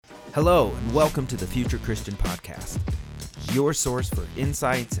Hello, and welcome to the Future Christian Podcast, your source for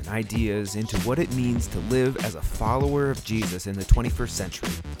insights and ideas into what it means to live as a follower of Jesus in the 21st century.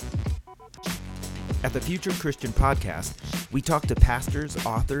 At the Future Christian Podcast, we talk to pastors,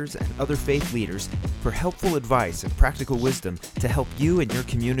 authors, and other faith leaders for helpful advice and practical wisdom to help you and your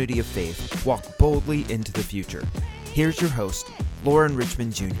community of faith walk boldly into the future. Here's your host, Lauren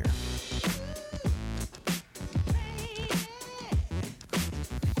Richmond Jr.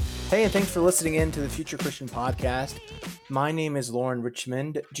 Hey, and thanks for listening in to the Future Christian Podcast. My name is Lauren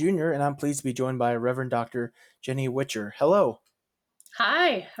Richmond Jr., and I'm pleased to be joined by Reverend Dr. Jenny Witcher. Hello.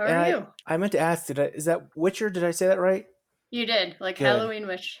 Hi, how are you? I meant to ask, is that Witcher? Did I say that right? You did, like Good. Halloween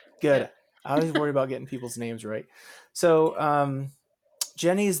Witch. Good. Yeah. I always worry about getting people's names right. So,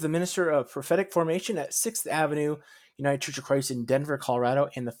 Jenny is the Minister of Prophetic Formation at 6th Avenue United Church of Christ in Denver, Colorado,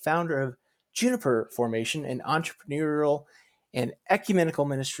 and the founder of Juniper Formation, an entrepreneurial and ecumenical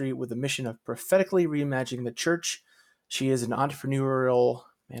ministry with a mission of prophetically reimagining the church. She is an entrepreneurial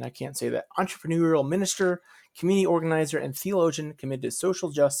minister, community organizer, and theologian committed to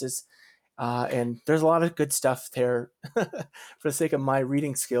social justice. And there's a lot of good stuff there. For the sake of my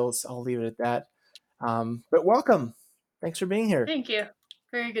reading skills, I'll leave it at that. But welcome. Thanks for being here. Thank you.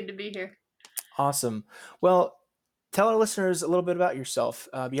 Very good to be here. Awesome. Well, tell our listeners a little bit about yourself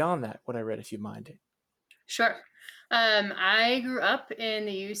beyond that, what I read, if you mind. Sure. I grew up in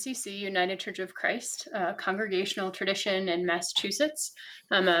the UCC, United Church of Christ, congregational tradition in Massachusetts.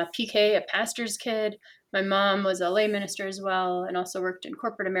 I'm a PK, a pastor's kid. My mom was a lay minister as well, and also worked in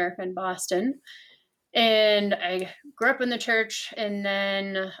corporate America in Boston. And I grew up in the church, and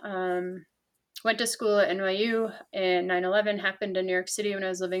then went to school at NYU, and 9/11 happened in New York City when I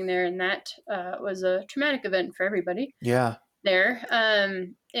was living there, and that was a traumatic event for everybody. Yeah. There.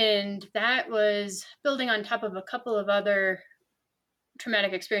 And that was building on top of a couple of other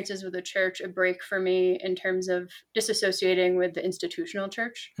traumatic experiences with the church, a break for me in terms of disassociating with the institutional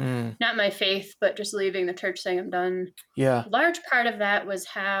church. Not my faith, but just leaving the church, saying I'm done. Yeah. A large part of that was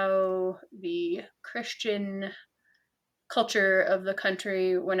how the Christian culture of the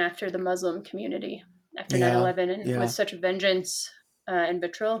country went after the Muslim community after 9/11 and with such vengeance and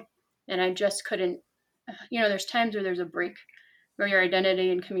vitriol. And I just couldn't, there's times where there's a break where your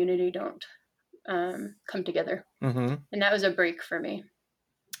identity and community don't come together. Mm-hmm. And that was a break for me.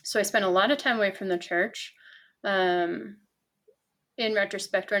 So I spent a lot of time away from the church. In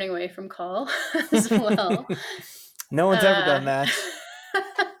retrospect, running away from call as well. No one's ever done that.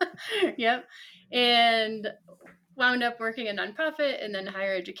 Yep. And wound up working in nonprofit and then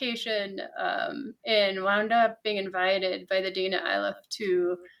higher education, and wound up being invited by the dean at Aleph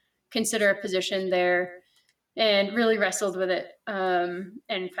to consider a position there, and really wrestled with it,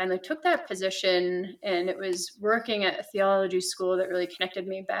 and finally took that position. And it was working at a theology school that really connected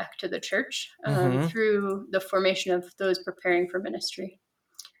me back to the church through the formation of those preparing for ministry.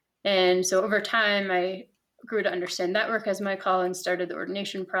 And so over time, I grew to understand that work as my call and started the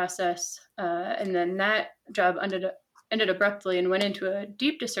ordination process. And then that job ended abruptly and went into a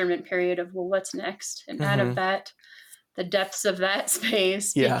deep discernment period of, well, what's next? And out of that, the depths of that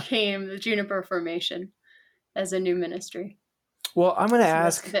space became the Juniper Formation as a new ministry. Well, I'm going to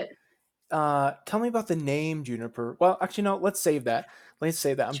ask, tell me about the name Juniper. Well, actually, no, let's save that.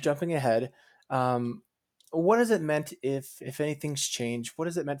 I'm jumping ahead. What has it meant, if anything's changed? What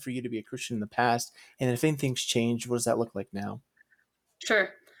has it meant for you to be a Christian in the past? And if anything's changed, what does that look like now? Sure.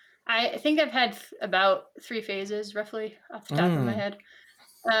 I think I've had about 3 phases, roughly, off the top of my head.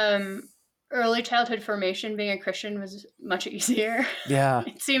 Early childhood formation, being a Christian was much easier. Yeah.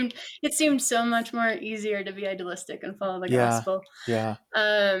 It seemed so much more easier to be idealistic and follow the gospel. Yeah.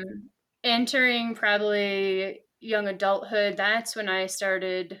 Entering probably young adulthood, that's when I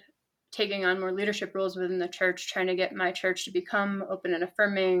started taking on more leadership roles within the church, trying to get my church to become open and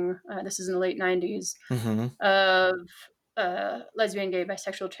affirming. This is in the late 90s, of lesbian, gay,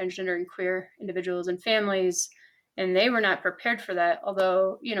 bisexual, transgender, and queer individuals and families. And they were not prepared for that.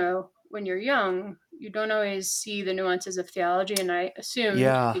 Although, when you're young, you don't always see the nuances of theology. And I assumed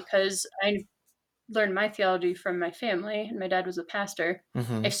because I learned my theology from my family, and my dad was a pastor,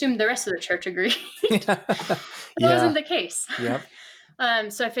 I assumed the rest of the church agreed. That wasn't the case. Yep.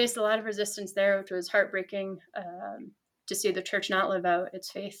 So I faced a lot of resistance there, which was heartbreaking to see the church not live out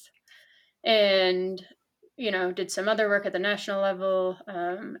its faith. And did some other work at the national level,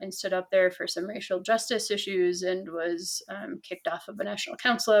 and stood up there for some racial justice issues, and was kicked off of a national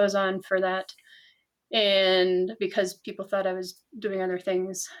council I was on for that. And because people thought I was doing other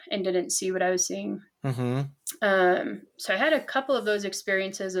things and didn't see what I was seeing. So I had a couple of those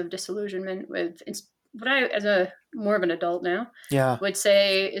experiences of disillusionment with what I, as a more of an adult now, Yeah. would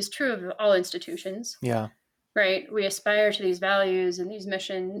say is true of all institutions. Yeah. Right. We aspire to these values and these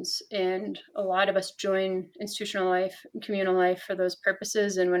missions, and a lot of us join institutional life and communal life for those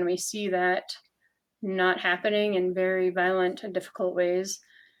purposes. And when we see that not happening in very violent and difficult ways,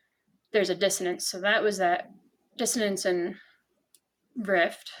 there's a dissonance. So that was that dissonance and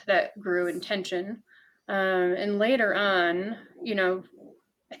rift that grew in tension. And later on,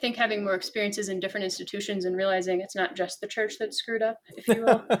 I think having more experiences in different institutions and realizing it's not just the church that's screwed up, if you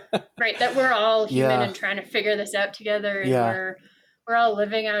will, right? That we're all human Yeah. and trying to figure this out together, and Yeah. we're all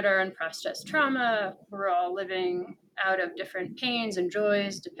living out our unprocessed trauma. We're all living out of different pains and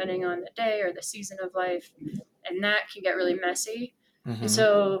joys depending on the day or the season of life, and that can get really messy. Mhm. And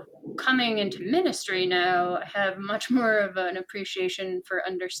so coming into ministry now, I have much more of an appreciation for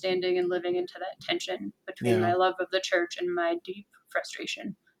understanding and living into that tension between Yeah. my love of the church and my deep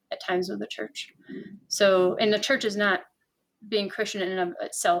frustration at times with the church. So, and the church is not being Christian in and of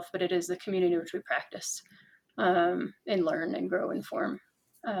itself, but it is the community which we practice and learn and grow and form.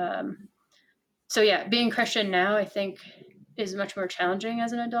 So yeah, being Christian now, I think, is much more challenging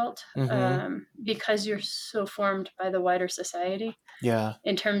as an adult because you're so formed by the wider society. Yeah.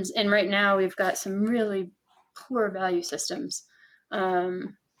 And right now we've got some really poor value systems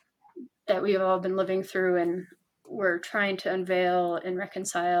that we've all been living through, and we're trying to unveil and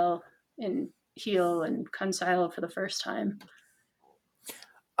reconcile and heal and reconcile for the first time.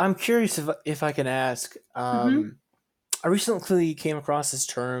 I'm curious if I can ask. I recently came across this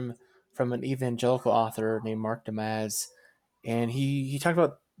term from an evangelical author named Mark Damaz, and he talked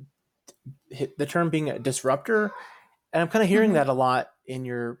about the term being a disruptor, and I'm kind of hearing that a lot in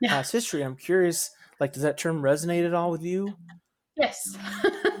your past history. I'm curious, like, does that term resonate at all with you? Yes.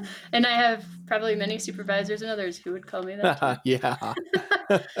 And I have probably many supervisors and others who would call me that. Yeah.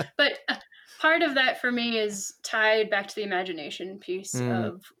 But part of that for me is tied back to the imagination piece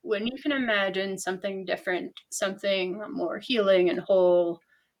of when you can imagine something different, something more healing and whole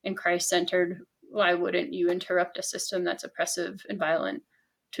and Christ-centered, why wouldn't you interrupt a system that's oppressive and violent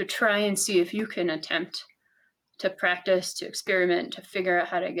to try and see if you can attempt to practice, to experiment, to figure out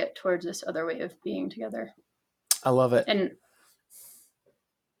how to get towards this other way of being together? I love it. And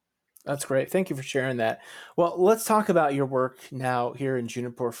that's great. Thank you for sharing that. Well, let's talk about your work now here in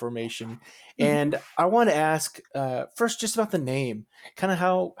Juniper Formation. And I want to ask first just about the name. Kind of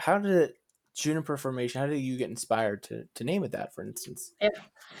how did Juniper Formation, how did you get inspired to name it that, for instance? Yeah.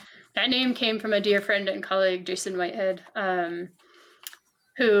 That name came from a dear friend and colleague, Jason Whitehead,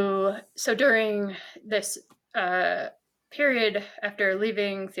 who, so during this period after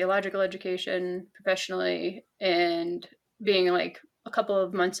leaving theological education professionally and being like a couple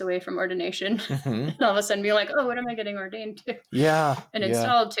of months away from ordination, and all of a sudden being like, oh, what am I getting ordained to? Yeah. And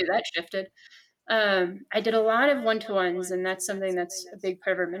installed to, that shifted. I did a lot of one-to-ones, and that's something that's a big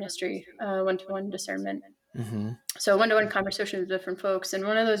part of our ministry, one-to-one discernment. So one-to-one conversations with different folks, and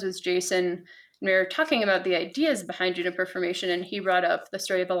one of those was Jason, and we were talking about the ideas behind Juniper Formation, and he brought up the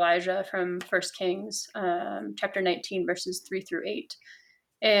story of Elijah from 1 Kings, chapter 19, verses 3-8.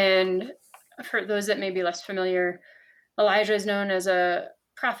 And for those that may be less familiar, Elijah is known as a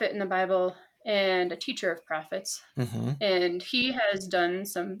prophet in the Bible and a teacher of prophets. And he has done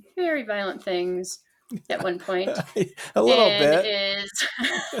some very violent things at one point. A little bit. Is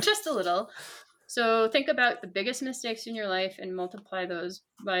just a little. So think about the biggest mistakes in your life and multiply those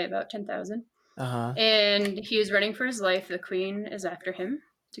by about 10,000. And he is running for his life. The queen is after him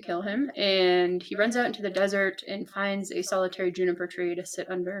to kill him. And he runs out into the desert and finds a solitary juniper tree to sit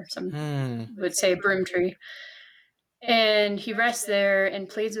under, some would say a broom tree. And he rests there and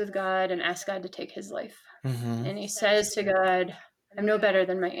pleads with God and asks God to take his life. And he says to God, I'm no better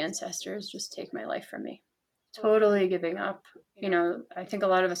than my ancestors. Just take my life from me. Totally giving up. I think a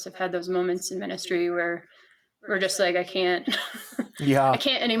lot of us have had those moments in ministry where we're just like, I can't. I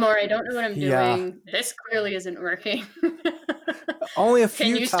can't anymore. I don't know what I'm doing. This clearly isn't working. Only a few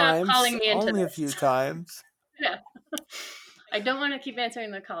Can you times. stop calling me into Only this? a few times. Yeah. I don't want to keep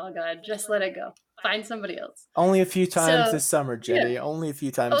answering the call, God. Just let it go. Find somebody else. Only a few times this summer, Jenny. Yeah. Only a few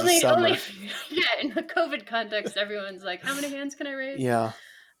times this summer. In the COVID context, everyone's like, how many hands can I raise? Yeah.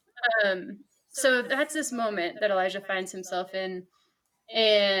 So that's this moment that Elijah finds himself in.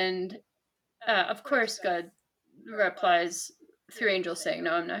 And of course, God replies through angels saying,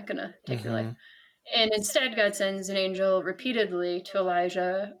 no, I'm not going to take your life. And instead, God sends an angel repeatedly to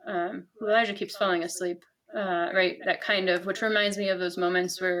Elijah. Elijah keeps falling asleep. Right, that kind of, which reminds me of those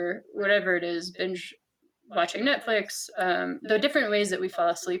moments where whatever it is, binge watching Netflix, the different ways that we fall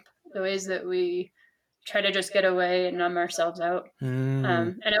asleep, the ways that we try to just get away and numb ourselves out. And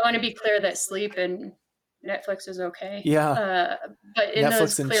I want to be clear that sleep and Netflix is okay. Yeah. But in Netflix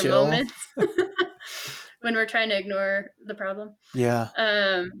those and clear chill. moments when we're trying to ignore the problem, Yeah.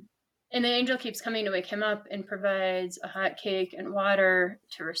 and the angel keeps coming to wake him up and provides a hot cake and water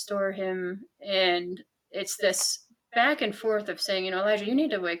to restore him. And it's this back and forth of saying, Elijah, you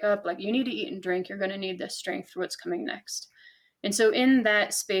need to wake up. Like, you need to eat and drink. You're going to need this strength for what's coming next. And so in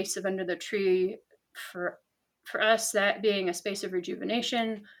that space of under the tree, for us, that being a space of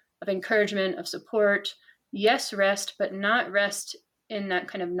rejuvenation, of encouragement, of support, yes, rest, but not rest in that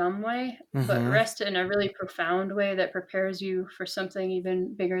kind of numb way, but rest in a really profound way that prepares you for something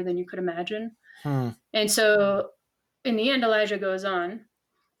even bigger than you could imagine. And so in the end, Elijah goes on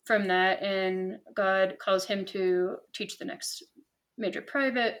from that, and God calls him to teach the next major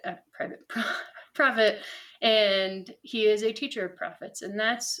prophet, and he is a teacher of prophets. And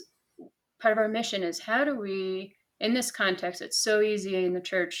that's part of our mission, is how do we, in this context, it's so easy in the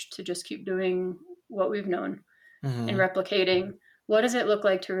church to just keep doing what we've known and replicating. What does it look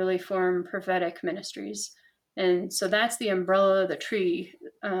like to really form prophetic ministries? And so that's the umbrella, the tree,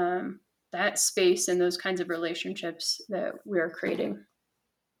 that space and those kinds of relationships that we're creating.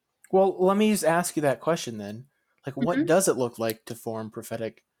 Well, let me just ask you that question then. Like, what does it look like to form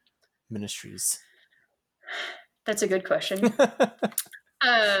prophetic ministries? That's a good question.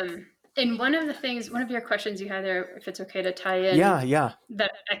 And one of your questions you had there, if it's okay to tie in, yeah,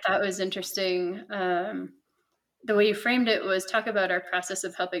 that I thought was interesting. The way you framed it was talk about our process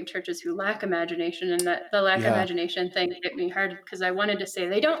of helping churches who lack imagination, and that the lack of imagination thing hit me hard because I wanted to say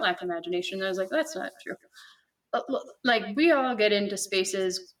they don't lack imagination. And I was like, that's not true. Like, we all get into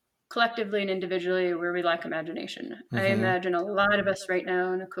spaces collectively and individually where we lack imagination. I imagine a lot of us right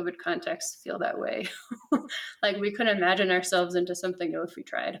now in a COVID context feel that way. Like, we couldn't imagine ourselves into something new if we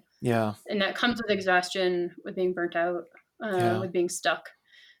tried. Yeah. And that comes with exhaustion, with being burnt out, with being stuck.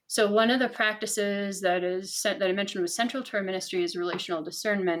 So one of the practices that I mentioned was central to our ministry is relational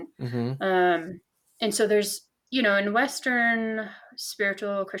discernment. And so there's, in Western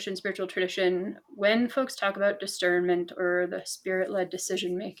Christian spiritual tradition, when folks talk about discernment or the spirit-led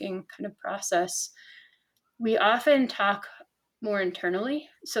decision-making kind of process, we often talk more internally.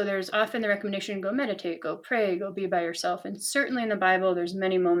 So there's often the recommendation, go meditate, go pray, go be by yourself. And certainly in the Bible, there's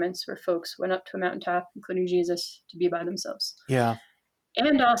many moments where folks went up to a mountaintop, including Jesus, to be by themselves. Yeah.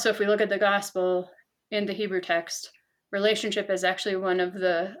 And also, if we look at the gospel in the Hebrew text, relationship is actually one of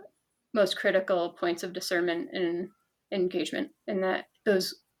the most critical points of discernment and engagement, in that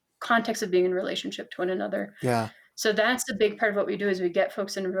those contexts of being in relationship to one another. Yeah. So that's a big part of what we do, is we get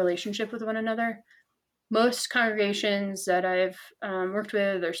folks in a relationship with one another. Most congregations that I've worked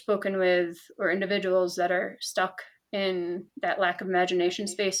with or spoken with, or individuals that are stuck in that lack of imagination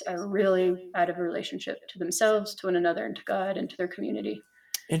space, are really out of a relationship to themselves, to one another, and to God, and to their community.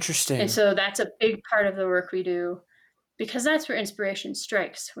 Interesting. And so that's a big part of the work we do, because that's where inspiration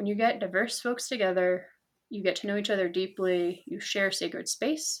strikes. When you get diverse folks together, you get to know each other deeply, you share sacred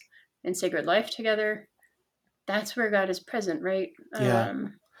space and sacred life together. That's where God is present, right?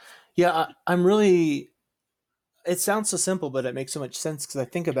 Yeah. I'm really, it sounds so simple, but it makes so much sense, because I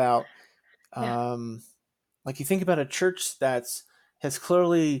think about, like, you think about a church that's has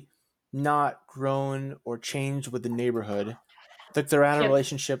clearly not grown or changed with the neighborhood. Like, they're out of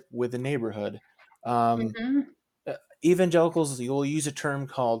relationship with the neighborhood. Evangelicals, you'll use a term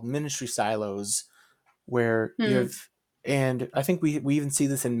called ministry silos, where you have, and I think we even see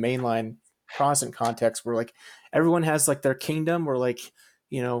this in mainline Protestant context, where like everyone has like their kingdom, or like,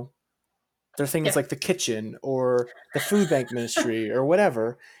 their thing is like the kitchen or the food bank ministry or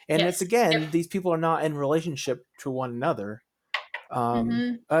whatever. And it's, again, these people are not in relationship to one another.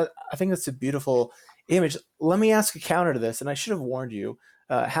 I think that's a beautiful image. Let me ask a counter to this, and I should have warned you.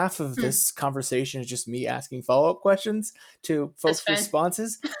 Half of this conversation is just me asking follow-up questions to folks'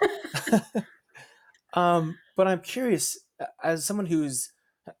 responses. But I'm curious, as someone who's,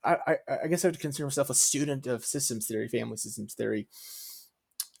 I guess I would consider myself a student of systems theory, family systems theory.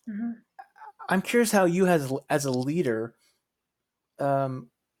 I'm curious how you, as a leader,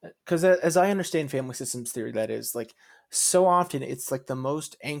 because as I understand family systems theory, that is, like, so often it's like the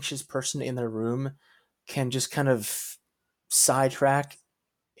most anxious person in the room can just kind of sidetrack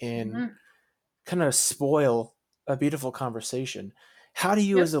and kind of spoil a beautiful conversation. How do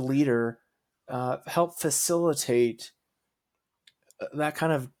you, as a leader, help facilitate that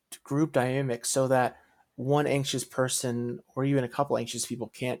kind of group dynamic, so that one anxious person or even a couple anxious people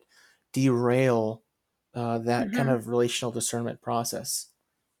can't derail that kind of relational discernment process?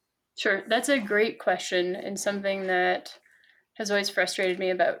 Sure. That's a great question, and something that has always frustrated me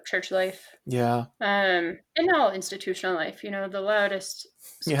about church life. Yeah. And all institutional life, the loudest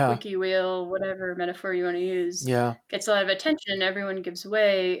Yeah. squeaky wheel, whatever metaphor you want to use, Yeah. gets a lot of attention and everyone gives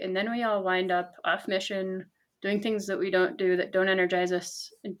way. And then we all wind up off mission, doing things that we don't do, that don't energize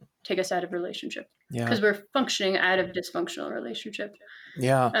us and take us out of relationship. Yeah. Because we're functioning out of dysfunctional relationship.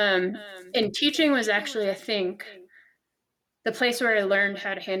 Yeah. And teaching was actually, I think, the place where I learned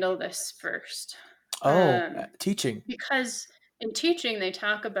how to handle this first. Teaching. Because in teaching, they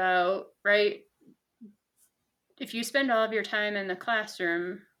talk about, right, if you spend all of your time in the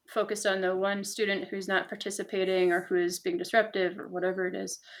classroom focused on the one student who's not participating or who is being disruptive or whatever it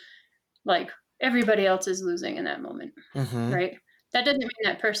is, like everybody else is losing in that moment, right? That doesn't mean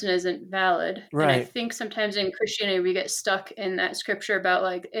that person isn't valid. Right. And I think sometimes in Christianity, we get stuck in that scripture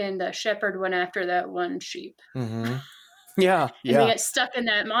about and the shepherd went after that one sheep. Yeah. And we get stuck in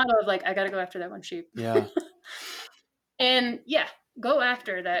that model of I got to go after that one sheep. Yeah. And go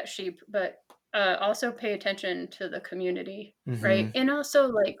after that sheep, but also pay attention to the community, right? And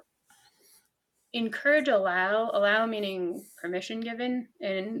also encourage, allow meaning permission given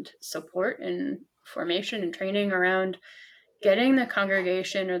and support and formation and training around getting the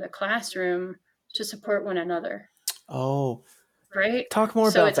congregation or the classroom to support one another. Oh, right. Talk more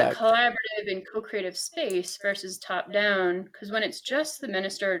so about it's that. a collaborative and co-creative space versus top down, because when it's just the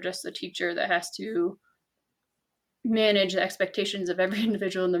minister or just the teacher that has to manage the expectations of every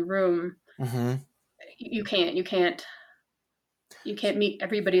individual in the room, you can't meet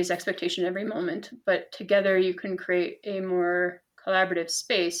everybody's expectation every moment, but together you can create a more collaborative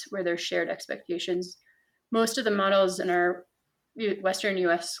space where there's shared expectations. Most of the models in our Western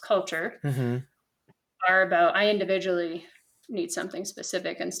US culture are about I individually need something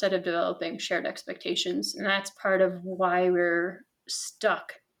specific instead of developing shared expectations. And that's part of why we're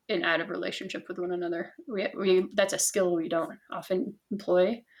stuck in out of relationship with one another. We that's a skill we don't often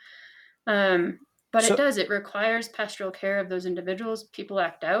employ. But it requires pastoral care of those individuals. People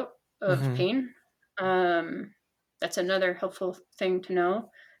act out of pain. That's another helpful thing to know,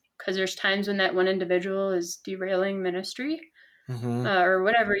 because there's times when that one individual is derailing ministry or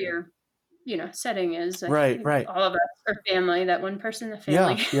whatever your setting is. Right. All of us are family. That one person in the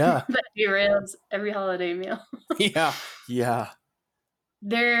family that derails every holiday meal. Yeah.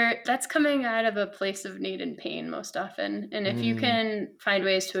 That's coming out of a place of need and pain most often. And if you can find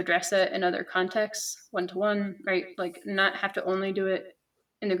ways to address it in other contexts, one-to-one, right? Not have to only do it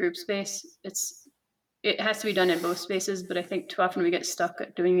in the group space. It has to be done in both spaces, but I think too often we get stuck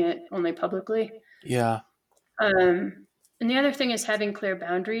at doing it only publicly. Yeah. And the other thing is having clear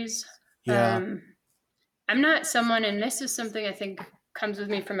boundaries. Yeah. I'm not someone, and this is something I think comes with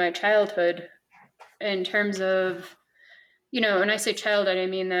me from my childhood in terms of, when I say childhood, I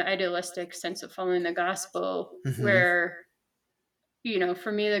mean the idealistic sense of following the gospel, where,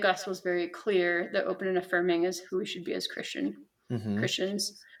 for me, the gospel is very clear that open and affirming is who we should be as Christians.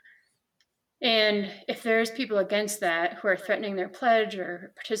 And if there's people against that who are threatening their pledge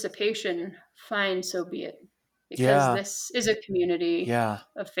or participation, fine, so be it. Because this is a community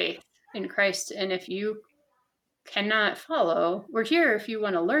of faith in Christ. And if you cannot follow, we're here if you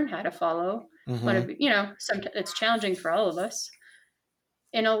want to learn how to follow. Sometimes it's challenging for all of us.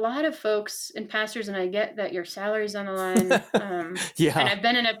 And a lot of folks and pastors, and I get that your salary's on the line.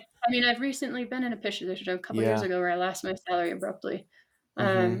 And I've recently been in a position a couple years ago where I lost my salary abruptly.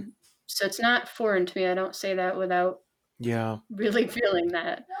 So it's not foreign to me. I don't say that without really feeling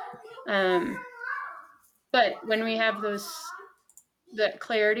that. But when we have that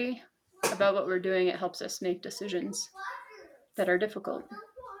clarity about what we're doing, it helps us make decisions that are difficult.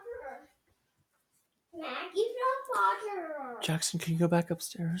 Jackson, can you go back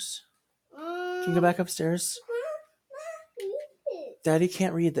upstairs? Daddy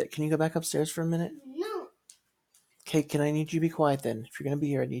can't read that. Can you go back upstairs for a minute? No. Okay, I need you to be quiet then. If you're going to be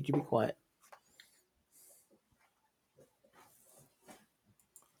here, I need you to be quiet.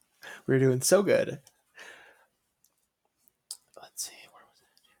 We're doing so good. Let's see. Where was it?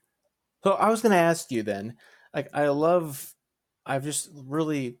 So I was going to ask you then, I've just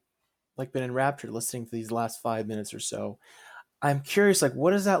really been enraptured listening to these last 5 minutes or so. I'm curious,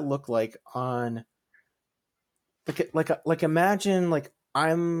 what does that look like on, imagine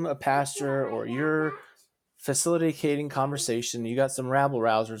I'm a pastor or you're facilitating conversation. You got some rabble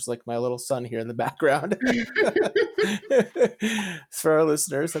rousers like my little son here in the background. For our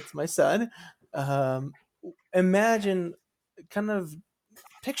listeners, that's my son. Imagine, kind of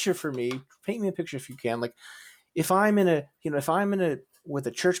picture for me, paint me a picture if you can. If I'm with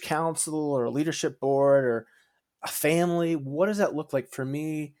a church council or a leadership board or a family, what does that look like for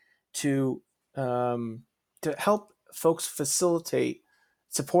me to help folks facilitate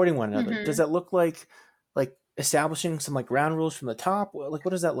supporting one another? Mhm. Does that look like establishing some like ground rules from the top? Like,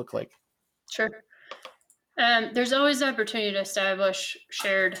 what does that look like? Sure. There's always the opportunity to establish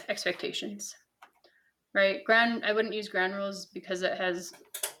shared expectations, right? I wouldn't use ground rules because it has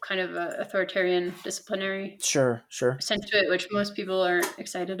kind of a authoritarian disciplinary Sure. sense to it, which most people aren't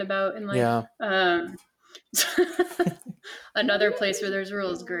excited about in life. Yeah. Another place where there's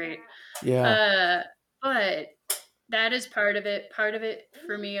rules, great. Yeah. But that is part of it. Part of it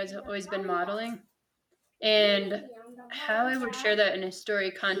for me has always been modeling. And how I would share that in a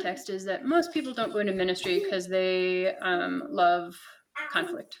story context is that most people don't go into ministry because they love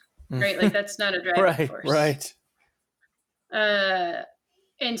conflict, right? Like that's not a driving force. Right.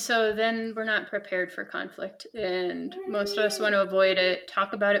 And so then we're not prepared for conflict. And most of us want to avoid it,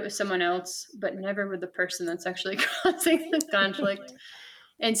 talk about it with someone else, but never with the person that's actually causing the conflict.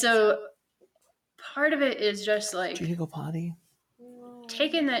 And so part of it is just like, do you need to go potty?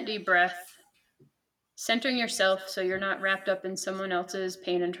 Taking that deep breath, centering yourself so you're not wrapped up in someone else's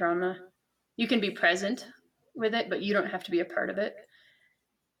pain and trauma. You can be present with it, but you don't have to be a part of it.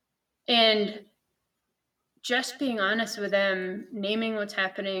 And just being honest with them, naming what's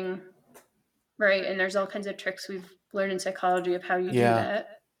happening, right? And there's all kinds of tricks we've learned in psychology of how you do that.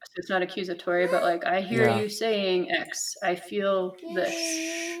 So it's not accusatory, but like, I hear you saying X, I feel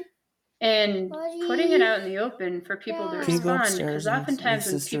this. And putting it out in the open for people to respond, because oftentimes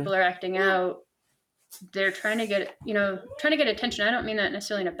when people are acting out, they're trying to get attention. I don't mean that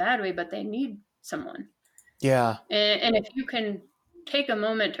necessarily in a bad way, but they need someone. Yeah. And if you can take a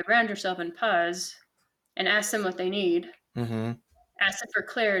moment to ground yourself and pause and ask them what they need, ask them for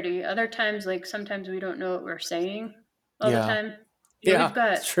clarity. Other times, like sometimes we don't know what we're saying all the time.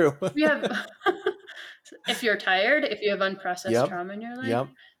 That's true. We have, if you're tired, if you have unprocessed trauma in your life,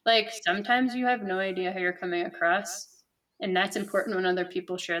 like sometimes you have no idea how you're coming across. And that's important when other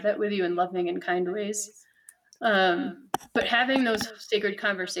people share that with you in loving and kind ways. But having those sacred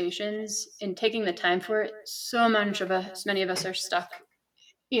conversations and taking the time for it, many of us are stuck,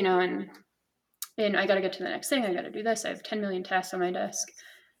 and I got to get to the next thing. I got to do this. I have 10 million tasks on my desk,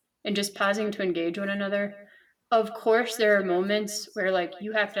 and just pausing to engage one another. Of course, there are moments where like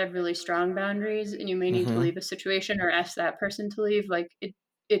you have to have really strong boundaries and you may need to leave a situation or ask that person to leave. Like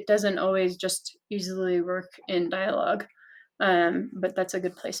it doesn't always just easily work in dialogue. But that's a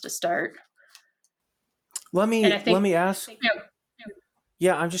good place to start. Let me ask.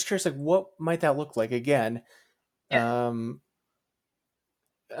 Yeah, I'm just curious, like, what might that look like? Again, I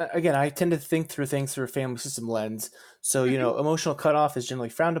tend to think through things through a family system lens. So, emotional cutoff is generally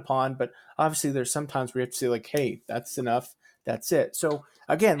frowned upon, but obviously there's sometimes where you have to say like, hey, that's enough. That's it. So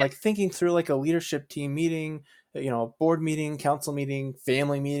again, like thinking through like a leadership team meeting, board meeting, council meeting,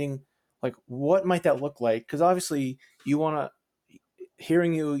 family meeting, like what might that look like? Because obviously you want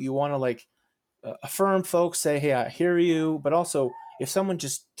to like affirm folks, say, hey, I hear you. But also if someone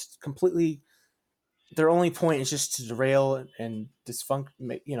just completely, their only point is just to derail and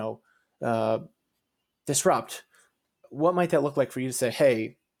disrupt, what might that look like for you to say,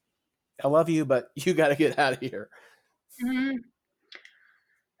 hey, I love you, but you got to get out of here?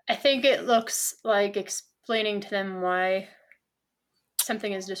 I think it looks like explaining to them why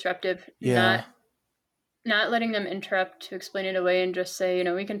something is disruptive, not letting them interrupt to explain it away and just say,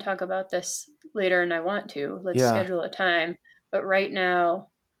 we can talk about this later and I want to. Let's schedule a time. But right now,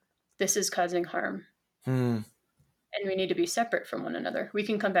 this is causing harm. And we need to be separate from one another. We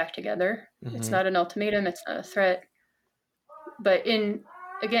can come back together. It's not an ultimatum. It's not a threat. But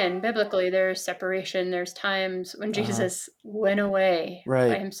again, biblically, there's separation. There's times when Jesus went away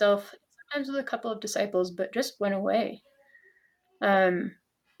by himself, sometimes with a couple of disciples, but just went away. And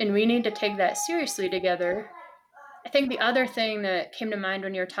we need to take that seriously together. I think the other thing that came to mind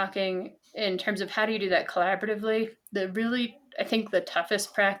when you're talking in terms of how do you do that collaboratively, I think the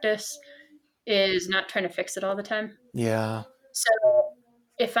toughest practice is not trying to fix it all the time. Yeah. So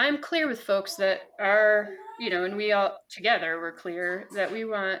if I'm clear with folks that are, and we all together, we're clear that we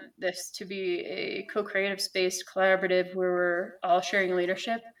want this to be a co-creative space, collaborative, where we're all sharing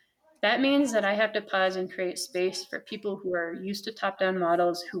leadership, that means that I have to pause and create space for people who are used to top-down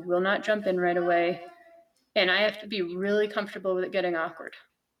models, who will not jump in right away. And I have to be really comfortable with it getting awkward.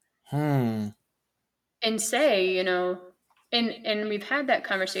 And say, and we've had that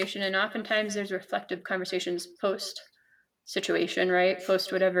conversation, and oftentimes there's reflective conversations post situation, right?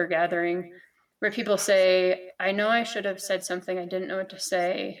 Post whatever gathering, where people say, I know I should have said something, I didn't know what to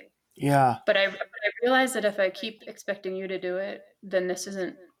say. Yeah. But I realize that if I keep expecting you to do it, then this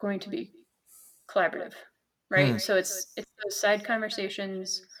isn't going to be collaborative, right? So it's those side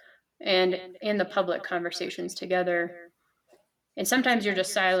conversations and in the public conversations together. And sometimes you're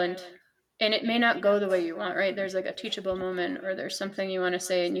just silent and it may not go the way you want, right? There's like a teachable moment or there's something you want to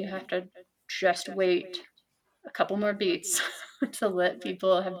say and you have to just wait a couple more beats to let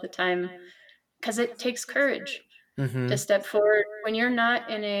people have the time, because it takes courage to step forward when you're not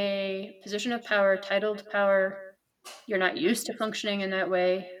in a position of power, titled power. You're not used to functioning in that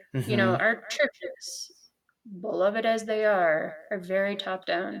way. You know, our churches, beloved as they are very top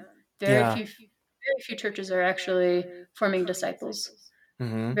down. Very few churches are actually forming disciples.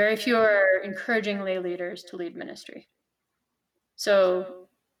 Very few are encouraging lay leaders to lead ministry. So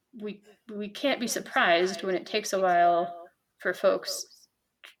we can't be surprised when it takes a while for folks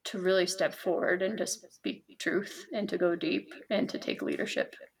to really step forward and to speak truth and to go deep and to take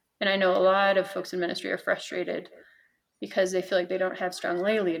leadership. And I know a lot of folks in ministry are frustrated because they feel like they don't have strong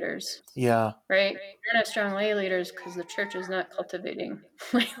lay leaders. Yeah. Right? They don't have strong lay leaders because the church is not cultivating.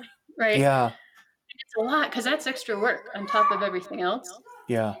 Right? Yeah. It's a lot because that's extra work on top of everything else.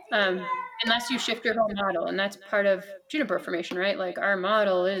 Yeah. Unless you shift your whole model. And that's part of Juniper Formation, right? Like our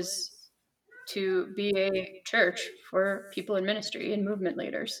model is to be a church for people in ministry and movement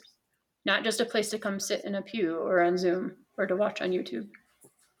leaders, not just a place to come sit in a pew or on Zoom or to watch on YouTube.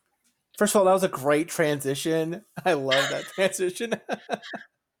 First of all, that was a great transition. I love that transition.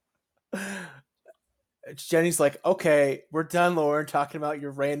 Jenny's like, okay, we're done, Lauren, talking about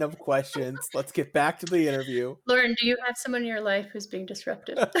your random questions. Let's get back to the interview. Lauren, do you have someone in your life who's being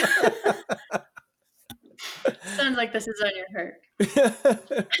disrupted? Sounds like this is on your heart.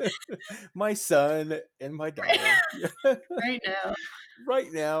 My son and my daughter.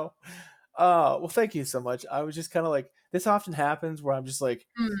 Right now. Well, thank you so much. I was just kind of like, this often happens where I'm just like,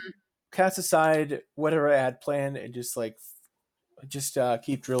 cast aside whatever I had planned and just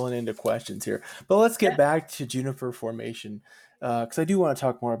keep drilling into questions here. But let's get back to Juniper Formation, because I do want to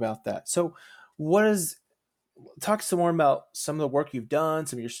talk more about that. So talk some more about some of the work you've done,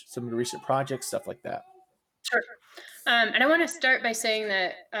 some of the recent projects, stuff like that. Sure. And I want to start by saying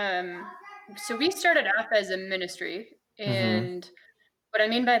that, so we started off as a ministry, and what I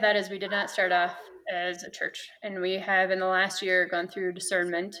mean by that is we did not start off as a church, and we have in the last year gone through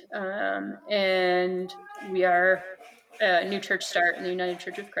discernment, and we are a new church start in the United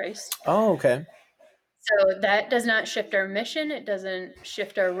Church of Christ. Oh, okay. So that does not shift our mission. It doesn't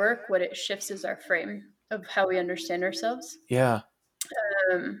shift our work. What it shifts is our frame of how we understand ourselves. Yeah.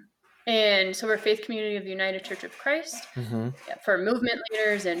 And so we're a faith community of the United Church of Christ for movement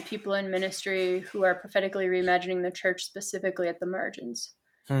leaders and people in ministry who are prophetically reimagining the church specifically at the margins.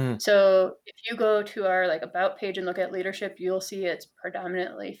 So if you go to our about page and look at leadership, you'll see it's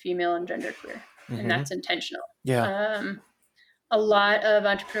predominantly female and genderqueer, and that's intentional. Yeah. A lot of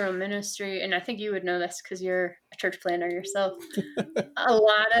entrepreneurial ministry, and I think you would know this because you're a church planner yourself. A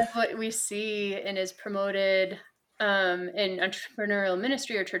lot of what we see and is promoted in entrepreneurial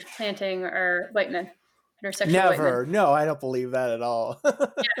ministry or church planting are white men, heterosexual Never. white men. No, I don't believe that at all.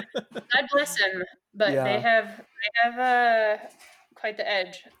 God bless them, but they have quite the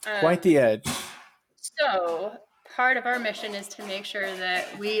edge. Quite the edge. So part of our mission is to make sure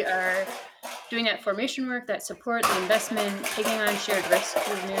that we are doing that formation work, that support, the investment, taking on shared risk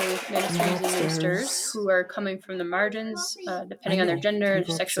with new ministries and ministers who are coming from the margins, depending on their gender,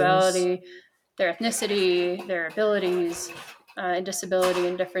 their sexuality, their ethnicity, their abilities, and disability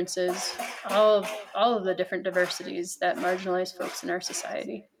and differences, all of the different diversities that marginalize folks in our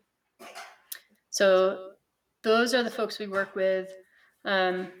society. So those are the folks we work with.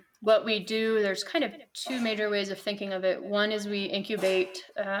 What we do, there's kind of two major ways of thinking of it. One is we incubate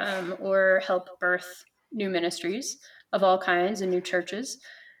or help birth new ministries of all kinds and new churches.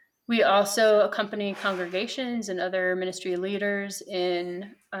 We also accompany congregations and other ministry leaders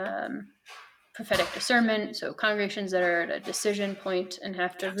in prophetic discernment. So congregations that are at a decision point and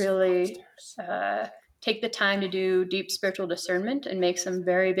have to really take the time to do deep spiritual discernment and make some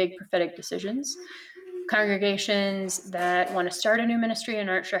very big prophetic decisions. Congregations that want to start a new ministry and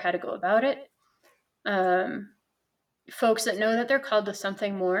aren't sure how to go about it. Folks that know that they're called to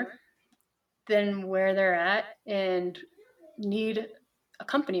something more than where they're at and need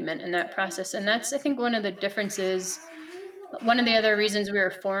accompaniment in that process. And that's, I think, one of the differences. One of the other reasons we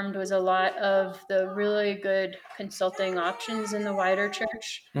were formed was a lot of the really good consulting options in the wider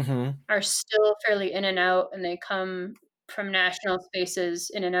church are still fairly in and out, and they come from national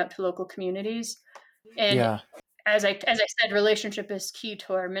spaces in and out to local communities. And as I said, relationship is key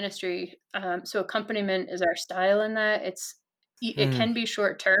to our ministry. So accompaniment is our style in that. It can be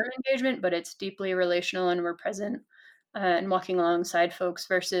short-term engagement, but it's deeply relational, and we're present and walking alongside folks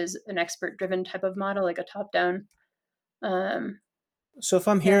versus an expert-driven type of model, like a top-down. So if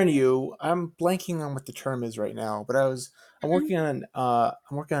I'm Yeah. hearing you, I'm blanking on what the term is right now, but Mhm. I'm working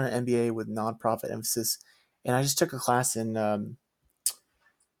on an MBA with nonprofit emphasis, and I just took a class in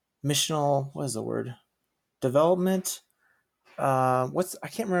missional, what is the word, development. What's I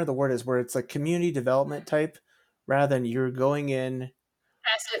can't remember the word is, where it's like community development type, rather than you're going in.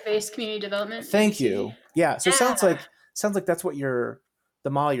 Asset-based community development, Thank ABCD. you. Yeah. So it Yeah. sounds like that's what the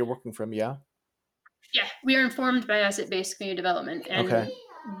model you're working from. Yeah. Yeah, we are informed by asset-based community development. Okay.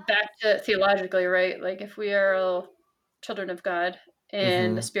 And back to theologically, right? Like if we are all children of God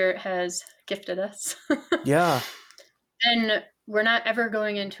and the Mm-hmm. Spirit has gifted us, Yeah. then we're not ever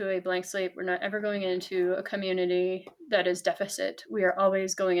going into a blank slate. We're not ever going into a community that is deficit. We are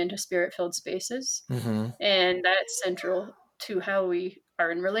always going into spirit-filled spaces. Mm-hmm. And that's central to how we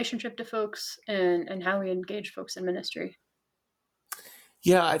are in relationship to folks and how we engage folks in ministry.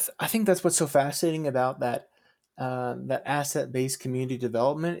 Yeah, I think that's what's so fascinating about that asset based community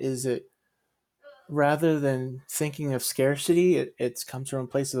development is it rather than thinking of scarcity, it comes from a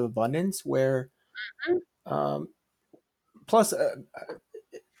place of abundance where, Mhm. um, plus,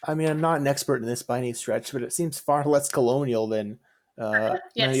 I mean, I'm not an expert in this by any stretch, but it seems far less colonial than many of the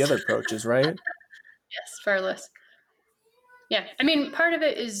Yes. other approaches, right? Yes, far less. Yeah. I mean, part of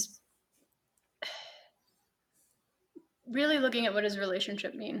it is really looking at what does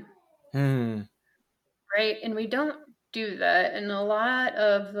relationship mean, Hmm. right? And we don't do that. And a lot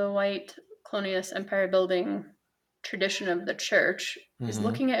of the white colonialist empire building tradition of the church is Mm-hmm.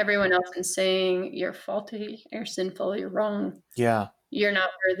 looking at everyone else and saying, you're faulty, you're sinful, you're wrong, Yeah. you're not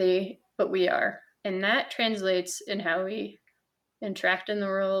worthy, but we are. And that translates in how we interact in the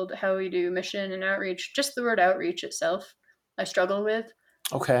world, how we do mission and outreach. Just the word outreach itself, I struggle with,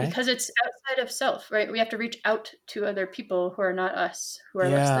 Okay. because it's outside of self, right? We have to reach out to other people who are not us, who are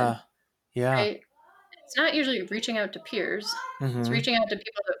less than, Yeah. Yeah. right? It's not usually reaching out to peers. It's Mm-hmm. reaching out to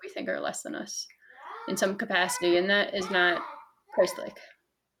people that we think are less than us in some capacity, and that is not Christ-like.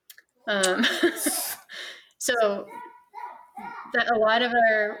 Um, so that a lot of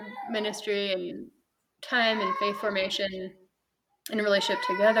our ministry and time and faith formation in relationship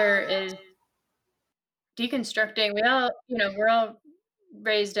together is deconstructing. We're all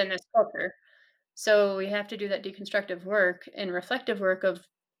raised in this culture. So we have to do that deconstructive work and reflective work of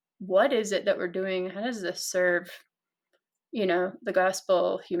what is it that we're doing? How does this serve, the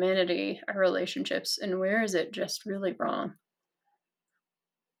gospel, humanity, our relationships, and where is it just really wrong?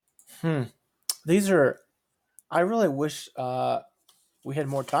 Hmm. These are. I really wish we had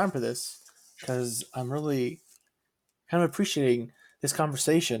more time for this because I'm really kind of appreciating this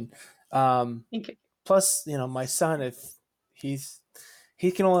conversation. Thank you. Plus, my son, if he's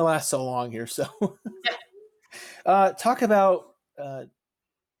he can only last so long here. So, Yeah. talk about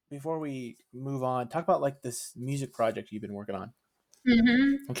before we move on. Talk about like this music project you've been working on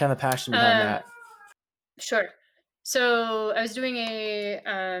Hmm. and kind of the passion behind Um, that. sure. So I was doing a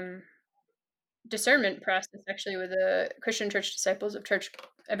discernment process actually with the Christian Church Disciples of Church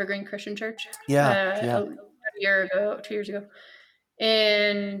Evergreen Christian Church Yeah, a yeah. year ago, 2 years ago.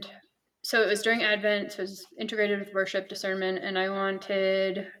 And so it was during Advent, so it was integrated with worship discernment, and I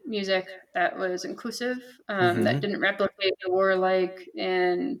wanted music that was inclusive, that Mm-hmm. didn't replicate the warlike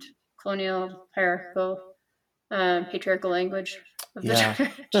and colonial, hierarchical, patriarchal language of the Yeah.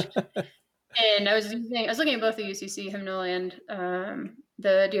 church. And I was looking at both the UCC hymnal and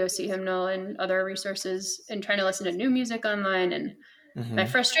the DOC hymnal and other resources, and trying to listen to new music online. And my Mm-hmm.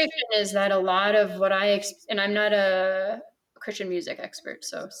 frustration is that a lot of what and I'm not a Christian music expert,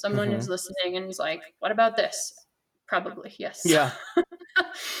 so someone Mm-hmm. is listening and is like, "What about this?" Probably yes. Yeah.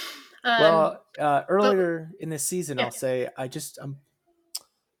 um, Well, but earlier in this season, yeah, I'll say I'm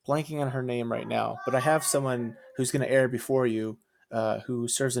blanking on her name right now, but I have someone who's going to air before you, who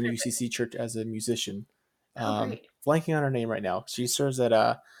serves in a UCC church as a musician. oh great, Blanking on her name right now. She serves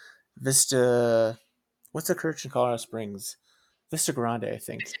at Vista. What's the church in Colorado Springs? Vista Grande, I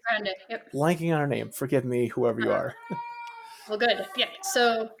think. Mr. Grande. Yep. Blanking on her name. Forgive me, whoever you Uh, are. well, good. Yeah.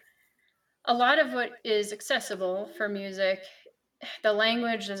 So a lot of what is accessible for music, the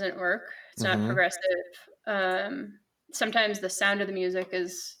language doesn't work. It's not Mm-hmm. progressive. Um, Sometimes the sound of the music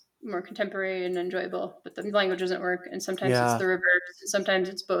is more contemporary and enjoyable, but the language doesn't work. And sometimes it's Yeah. the reverse. Sometimes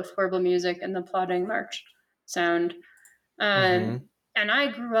it's both horrible music and the plodding march sound. Mm-hmm. And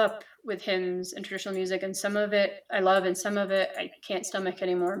I grew up with hymns and traditional music, and some of it I love, and some of it I can't stomach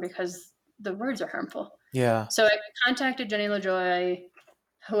anymore because the words are harmful. Yeah. So I contacted Jenny LaJoy,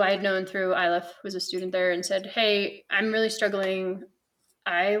 who I had known through ILF, who was a student there, and said, "Hey, I'm really struggling.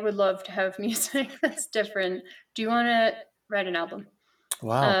 I would love to have music that's different. Do you want to write an album?"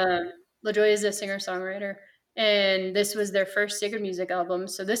 Wow. Um, LaJoy is a singer-songwriter, And this was their first sacred music album.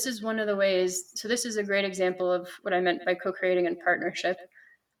 So this is one of the ways. So this is a great example of what I meant by co-creating in partnership.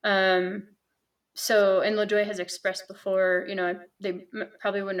 So, and LaJoy has expressed before, they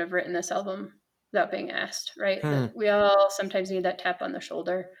probably wouldn't have written this album without being asked, right? That we all sometimes need that tap on the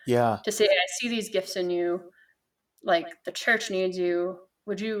shoulder to say, I see these gifts in you. Like the church needs you.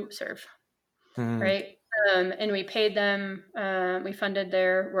 Would you serve? Right. And we paid them, we funded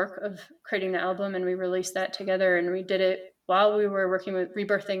their work of creating the album, and we released that together, and we did it while we were working with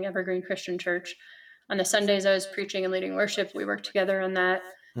Rebirthing Evergreen Christian Church. On the Sundays I was preaching and leading worship, we worked together on that.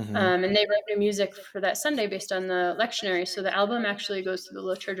 And they wrote new music for that Sunday based on the lectionary. So the album actually goes through the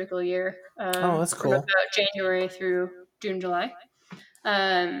liturgical year. That's cool. From about January through June, July.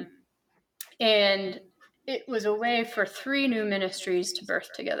 And it was a way for 3 new ministries to birth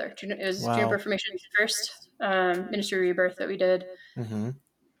together. It was Juniper Formation's first ministry rebirth that we did.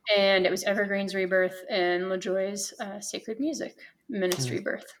 And it was Evergreen's rebirth and LaJoy's sacred music ministry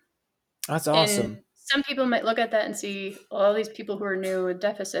birth. That's awesome. And some people might look at that and see all these people who are new with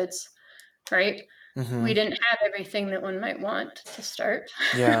deficits, right? We didn't have everything that one might want to start.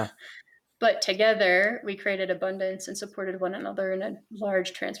 Yeah. But together we created abundance and supported one another in a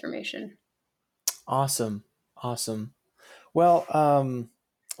large transformation. Awesome. Well,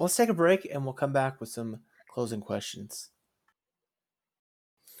 let's take a break and we'll come back with some closing questions.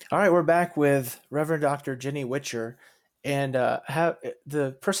 All right, we're back with Reverend Dr. Jenny Witcher, and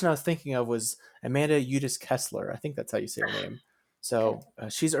the person I was thinking of was Amanda Eudice Kessler. I think that's how you say her name. So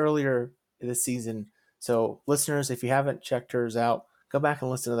she's earlier this season. So listeners, if you haven't checked hers out, go back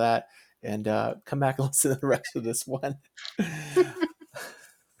and listen to that, and come back and listen to the rest of this one.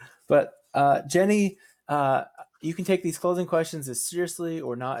 But Jenny, you can take these closing questions as seriously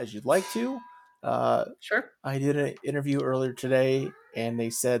or not as you'd like to. Sure. I did an interview earlier today, and they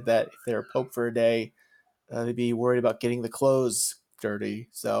said that if they were Pope for a day, they'd be worried about getting the clothes dirty.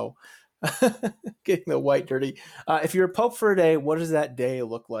 So getting the white dirty. If you're Pope for a day, what does that day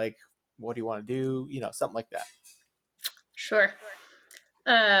look like? What do you want to do? Something like that. Sure.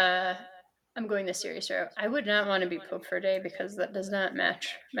 I'm going the serious route. I would not want to be Pope for a day because that does not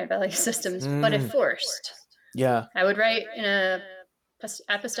match my value systems. But if forced, I would write in a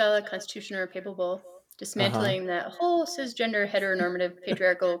apostolic, constitutional, or papal bull, dismantling that whole cisgender, heteronormative,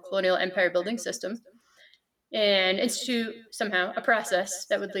 patriarchal, colonial empire building system, and institute somehow a process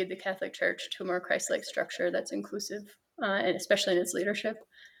that would lead the Catholic Church to a more Christ-like structure that's inclusive, and especially in its leadership.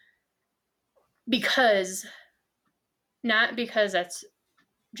 Not because that's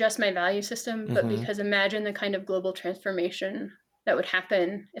just my value system, but because imagine the kind of global transformation that would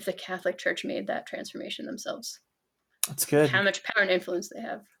happen if the Catholic Church made that transformation themselves. That's good. How much power and influence they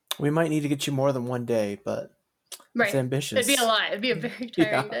have. We might need to get you more than one day, but it's ambitious. It'd be a lot. It'd be a very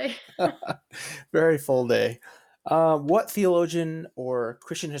tiring day. Very full day. What theologian or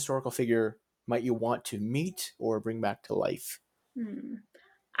Christian historical figure might you want to meet or bring back to life?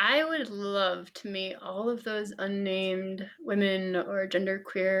 I would love to meet all of those unnamed women or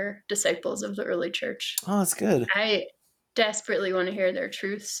genderqueer disciples of the early church. Oh, that's good. I desperately want to hear their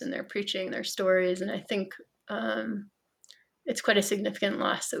truths and their preaching, their stories, and I think it's quite a significant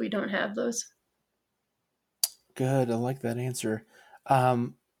loss that we don't have those. Good. I like that answer.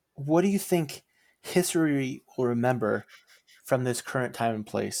 What do you think history will remember from this current time and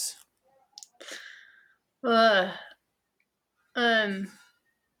place?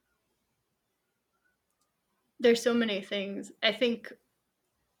 There's so many things. I think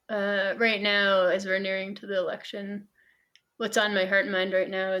right now, as we're nearing to the election, what's on my heart and mind right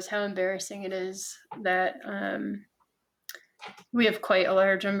now is how embarrassing it is that we have quite a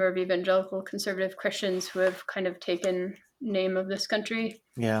large number of evangelical conservative Christians who have kind of taken name of this country.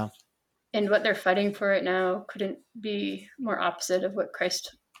 Yeah. And what they're fighting for right now couldn't be more opposite of what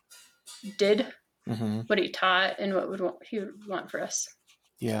Christ did, what he taught, and what he would want for us.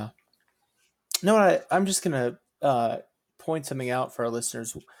 Yeah. No, I'm just going to point something out for our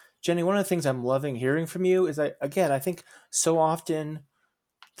listeners. Jenny, one of the things I'm loving hearing from you is I think so often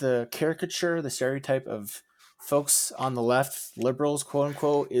the caricature, the stereotype of folks on the left, liberals, quote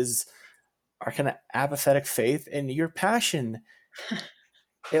unquote, are kind of apathetic faith, and your passion,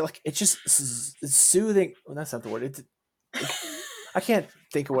 it's soothing. Well, that's not the word. I can't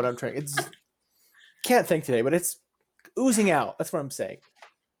think of what I'm trying. Can't think today, but it's oozing out. That's what I'm saying.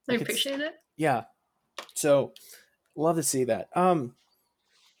 I appreciate it. Yeah. So love to see that.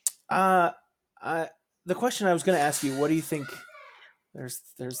 The question I was going to ask you, what do you think? There's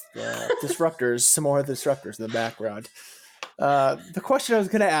the disruptors, some more disruptors in the background. The question I was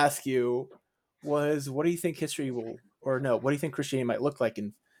going to ask you was, what do you think what do you think Christianity might look like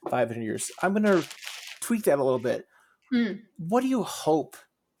in 500 years? I'm going to tweak that a little bit. Mm. What do you hope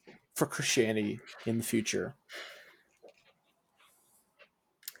for Christianity in the future?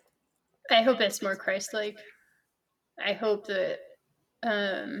 I hope it's more Christ-like. I hope that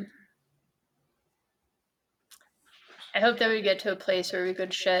we get to a place where we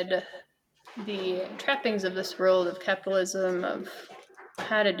could shed the trappings of this world of capitalism, of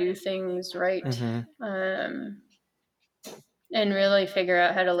how to do things right, and really figure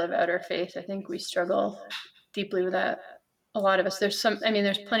out how to live out our faith. I think we struggle deeply with that. A lot of us. There's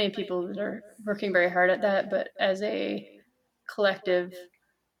plenty of people that are working very hard at that, but as a collective,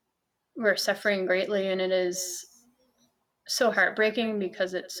 we're suffering greatly, and it is so heartbreaking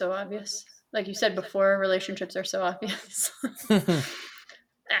because it's so obvious. Like you said before, relationships are so obvious.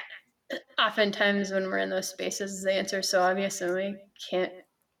 Oftentimes when we're in those spaces, the answer is so obvious and we can't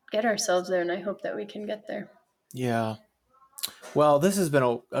get ourselves there, and I hope that we can get there. Yeah. Well, this has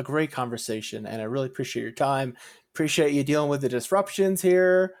been a great conversation, and I really appreciate your time. Appreciate you dealing with the disruptions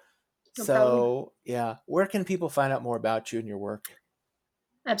here. No problem. Yeah, where can people find out more about you and your work?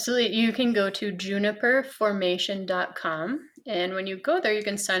 Absolutely. You can go to juniperformation.com, and when you go there, you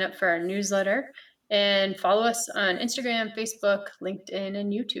can sign up for our newsletter and follow us on Instagram, Facebook, LinkedIn,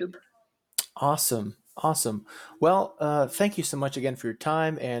 and YouTube. Awesome. Well, thank you so much again for your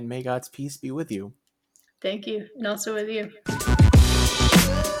time, and may God's peace be with you. Thank you, and also with you.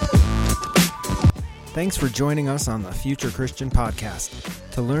 Thanks for joining us on the Future Christian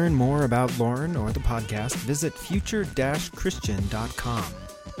Podcast. To learn more about Lauren or the podcast, visit future-christian.com.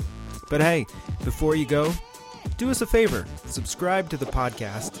 But hey, before you go, do us a favor, subscribe to the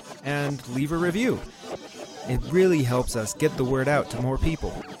podcast and leave a review. It really helps us get the word out to more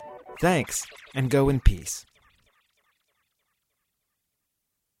people. Thanks, and go in peace.